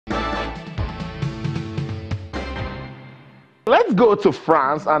Let's go to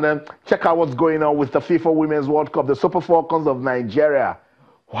France and then check out what's going on with the FIFA Women's World Cup, the Super Falcons of Nigeria.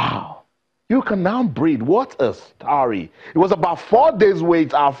 Wow. You can now breathe. What a story. It was about 4 days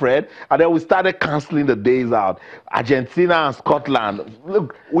wait, Alfred, and then we started canceling the days out. Argentina and Scotland.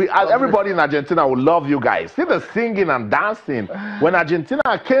 Look, everybody in Argentina will love you guys. See the singing and dancing. When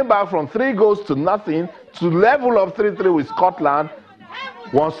Argentina came back from 3-0 to level of 3-3 with Scotland,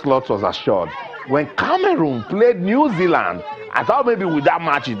 one slot was assured. When Cameroon played New Zealand, I thought maybe with that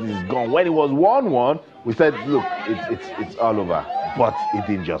match it is gone. When it was 1-1, we said, look, it's all over. But it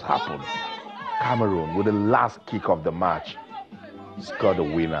didn't just happen. Cameroon, with the last kick of the match, scored the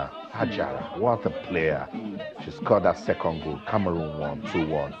winner. Hajara, what a player. She scored that second goal. Cameroon won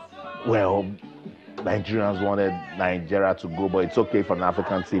 2-1. Well, Nigerians wanted Nigeria to go, but it's okay for an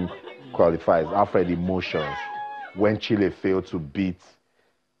African team qualifies. Alfred, emotions. When Chile failed to beat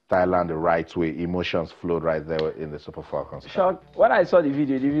Thailand the right way, emotions flowed right there in the Super Falcons. Shocked. When I saw the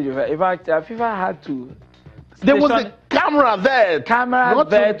video, in fact, FIFA had to. There was a camera there. Camera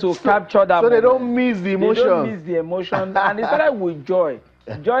there to capture that. So moment. They don't miss the emotion. They don't miss the emotion. And it started with joy.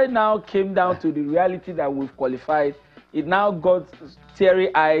 Joy now came down to the reality that we've qualified. It now got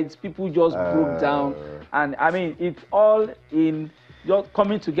teary-eyed. People just broke down. And I mean, it's all in just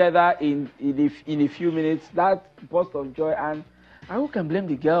coming together in a few minutes. That burst of joy. And who can blame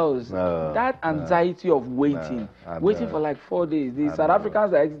the girls? That anxiety of waiting. Waiting for like 4 days. The South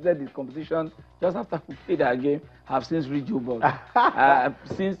Africans that exited this competition just after we played our game have since reached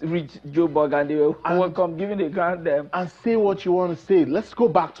Joburg. And they were welcome, giving the ground them. And say what you want to say. Let's go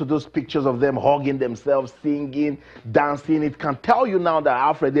back to those pictures of them hugging themselves, singing, dancing. It can tell you now that,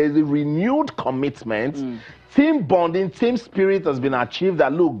 Alfred, there is a renewed commitment. Team bonding, team spirit has been achieved.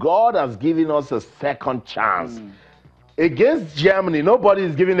 That, look, God has given us a second chance. Against Germany, nobody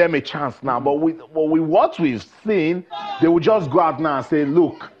is giving them a chance now. But with what we've seen, they will just go out now and say,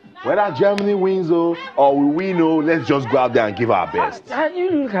 look, whether Germany wins or we win, let's just go out there and give our best. And you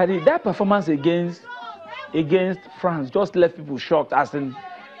look at it, that performance against France just left people shocked. As in,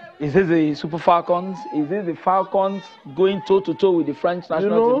 is this the Super Falcons? Is this the Falcons going toe-to-toe with the French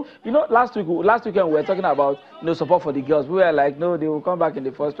national team? You know, last weekend we were talking about support for the girls. We were like, no, they will come back in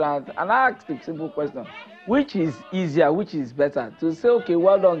the first round. And I asked a simple question. Which is easier, which is better? To say, okay,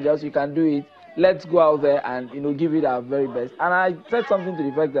 well done, girls, you can do it. Let's go out there and give it our very best. And I said something to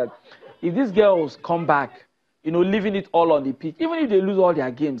the fact that if these girls come back, leaving it all on the pitch, even if they lose all their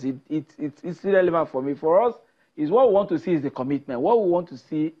games, it's irrelevant for me. For us, is what we want to see is the commitment. What we want to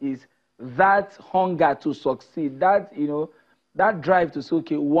see is that hunger to succeed, that that drive to say,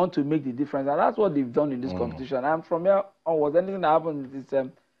 okay, we want to make the difference. And that's what they've done in this competition. And from here onwards, anything that happens,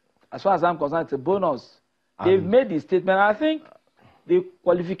 as far as I'm concerned, it's a bonus. They've made the statement. I think the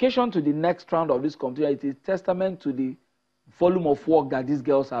qualification to the next round of this competition, it is testament to the volume of work that these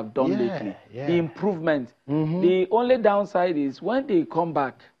girls have done lately. The improvement. The only downside is when they come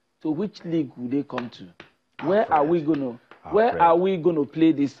back, to which league will they come to? Where are we going to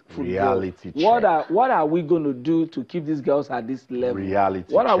play this football? Reality check. What are we going to do to keep these girls at this level?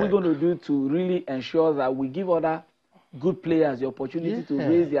 Reality What are we going to do to really ensure that we give other good players the opportunity to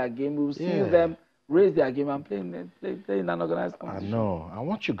raise their game? We will see them raise their game and play in an organized competition. I know. I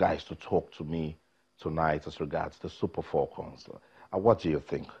want you guys to talk to me tonight as regards the Super Falcons. What do you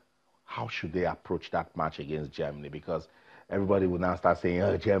think? How should they approach that match against Germany? Because everybody will now start saying,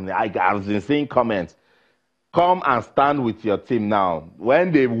 oh, Germany, I've been seeing comments. Come and stand with your team now.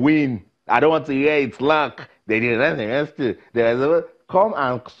 When they win, I don't want to hear it's luck. They did anything. Come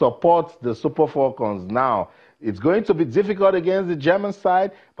and support the Super Falcons now. It's going to be difficult against the German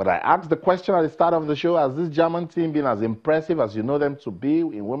side, but I asked the question at the start of the show, has this German team been as impressive as you know them to be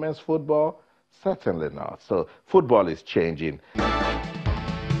in women's football? Certainly not. So football is changing.